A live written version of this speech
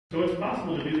So it's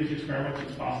possible to do these experiments,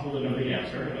 it's possible to know the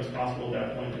answer, and it's possible at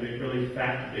that point to make really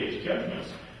fact-based judgments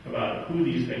about who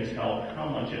these things help, how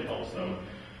much it helps them,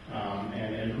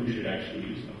 and who should actually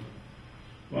use them.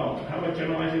 Well, how about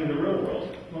generalizing to the real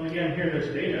world? Well, again, here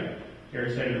there's data. Here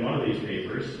I cited one of these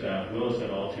papers, Willis et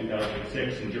al.,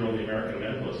 2006, in Journal of the American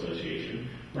Medical Association,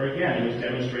 where again it was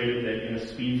demonstrated that in a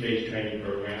speed-based training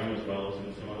program, as well as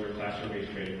in some other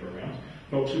classroom-based training programs,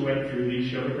 folks who went through these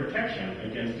showed a protection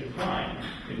against decline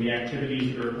in the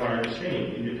activities that are required to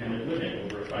sustain independent living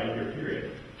over a 5-year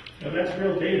period. Now that's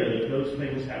real data that those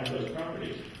things have those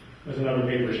properties. There's another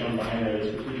paper shown behind there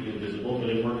that's completely invisible, but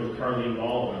in work with Carleen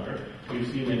Ball and others, we've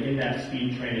seen that in that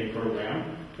speed training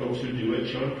program, folks who do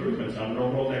it show improvements on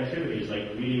real-world activities like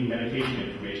reading medication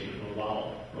information from a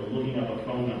bottle or looking up a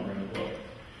phone number in a book.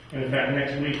 And in fact,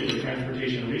 next week at the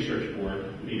Transportation Research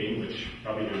Board meeting, which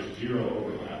probably there's zero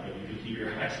overlap, but you can keep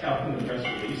your eyes out in the press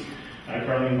release,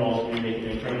 Carleen Ball will be making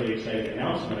an incredibly exciting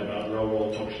announcement about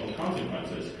real-world functional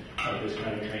consequences of this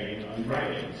kind of training on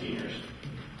driving seniors.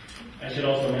 I should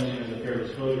also mention, as a fair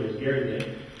disclosure, as Gary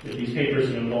did, that these papers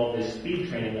that involve this speed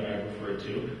training that I referred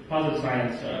to, Posit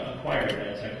Science acquired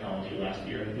that technology last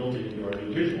year and built it into our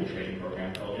new visual training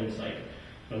program called Insight.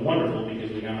 It's been wonderful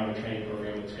because we now have a training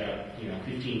program that's got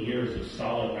 15 years of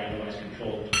solid randomized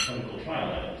controlled clinical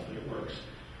trial evidence that it works.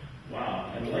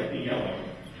 Wow, I like the yellow.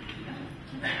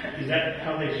 Is that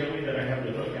how they show me that I have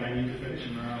the hook and I need to finish?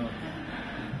 No.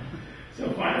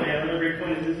 So finally, another great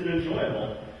point is it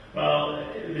enjoyable? Well,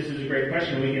 this is a great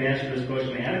question. We can answer this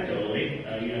question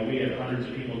anecdotally. We have hundreds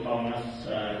of people calling us,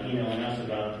 emailing us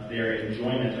about their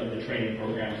enjoyment of the training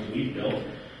programs that we've built.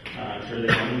 I'm sure that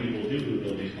many people do who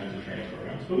build these kinds of training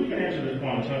programs. But we can answer this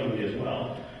quantitatively as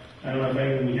well. I don't know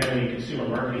if we have any consumer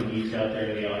marketing geeks out there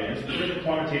in the audience, but there's a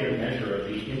quantitative measure of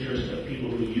the interest of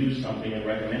people who use something and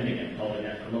recommending it called the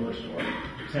Net Promoter Score.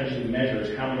 It essentially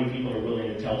measures how many people are willing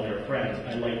to tell their friends,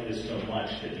 I like this so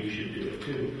much that you should do it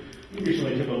too. We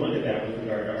recently took a look at that with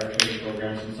regard to our training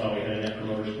programs and saw we had a Net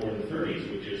Promoter Score in the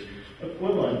 30s, which is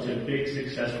equivalent to big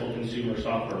successful consumer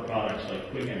software products like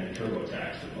Quicken and TurboTax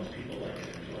that most people like and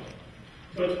enjoy.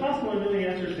 So it's possible to know the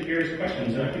answers to Gary's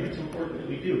questions, and I think it's important that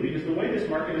we do, because the way this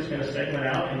market is going to segment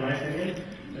out, in my opinion,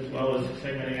 as well as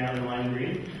segmenting out in lime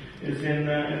green, is in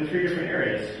 3 different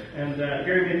areas. And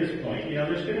Gary made this point.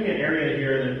 There's going to be an area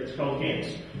here that's called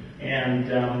games. And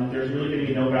there's really going to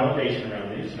be no validation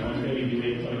around these. No one's going to be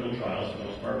doing clinical trials for the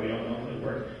most part. We don't know if it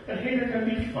works. But hey, they're going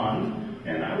to be fun.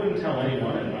 And I wouldn't tell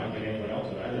anyone, and I don't think anyone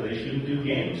else would either, they shouldn't do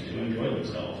games to enjoy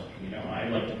themselves. I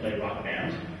like to play rock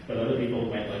bands, but other people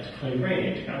might like to play brain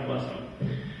age. God bless them.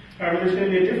 However, there's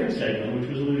going to be a different segment, which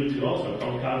was alluded to also,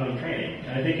 called cognitive training.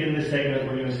 And I think in this segment,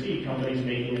 we're going to see companies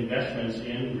making investments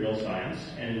in real science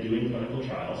and in doing clinical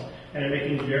trials, and in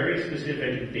making very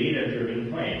specific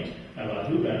data-driven claims about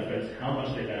who benefits, how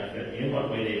much they benefit, in what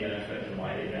way they benefit, and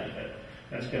why they benefit.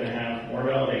 That's going to have more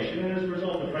validation, and as a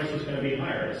result, the price is going to be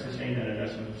higher to sustain that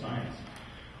investment in science.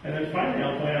 And then finally,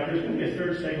 I'll point out there's going to be a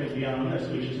third segment beyond this,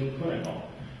 which is in clinical.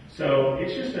 So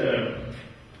it's just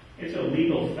a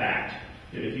legal fact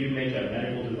that if you make a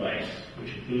medical device,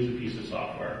 which includes a piece of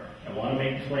software, and want to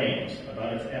make claims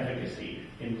about its efficacy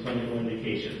in clinical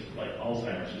indications like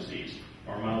Alzheimer's disease,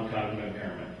 or mild cognitive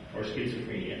impairment, or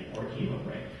schizophrenia, or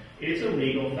chemobrain, it's a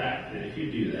legal fact that if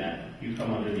you do that, you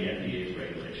come under the FDA's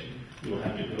regulation. You will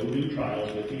have to go do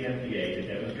trials with the FDA to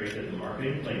demonstrate that the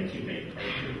marketing claims you make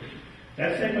are true.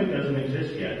 That segment doesn't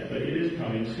exist yet, but it is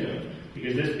coming soon,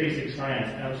 because this basic science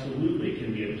absolutely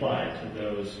can be applied to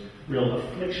those real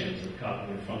afflictions of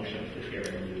cognitive function that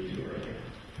Gary alluded to earlier.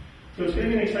 So it's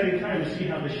going to be an exciting time to see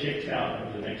how this shakes out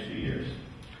over the next few years.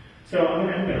 So I'm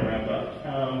going to wrap up.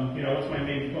 What's my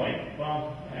main point?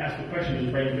 Well, I asked the question,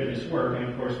 does brain fitness work? And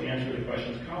of course, the answer to the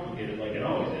question is complicated, like it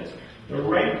always is. The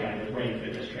right kind of brain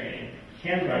fitness training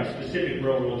can drive specific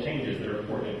real-world changes that are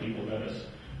important and people notice.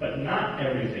 But not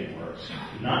everything works.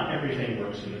 Not everything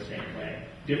works in the same way.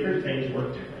 Different things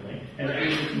work differently, and I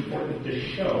think it's important to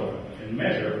show and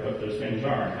measure what those things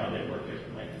are and how they work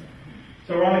differently.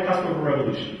 So we're on the cusp of a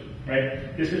revolution,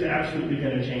 right? This is absolutely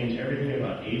going to change everything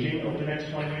about aging over the next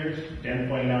 20 years. Dan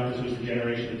pointed out this was the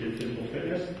generation that did physical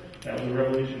fitness. That was a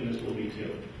revolution, this will be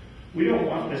too. We don't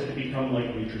want this to become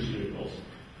like nutraceuticals.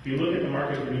 If you look at the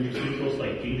market for nutraceuticals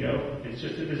like ginkgo, it's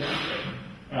just a disaster.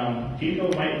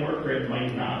 Ginkgo might work or it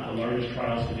might not. The largest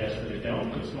trials suggest that it don't.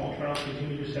 The small trials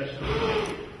continue to suggest that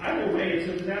it. Either way, it's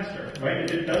a disaster, right?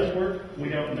 If it does work, we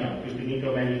don't know, because the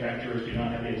ginkgo manufacturers do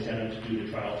not have the incentive to do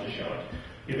the trials to show it.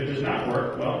 If it does not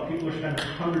work, well, people are spending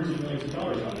hundreds of millions of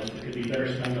dollars on this that could be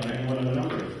better spent on any one of a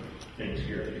number of things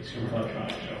here at the Consumer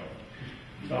Electronics Show.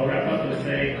 So I'll wrap up and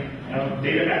say,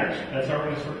 data matters. That's how we're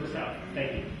going to sort this out.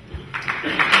 Thank you.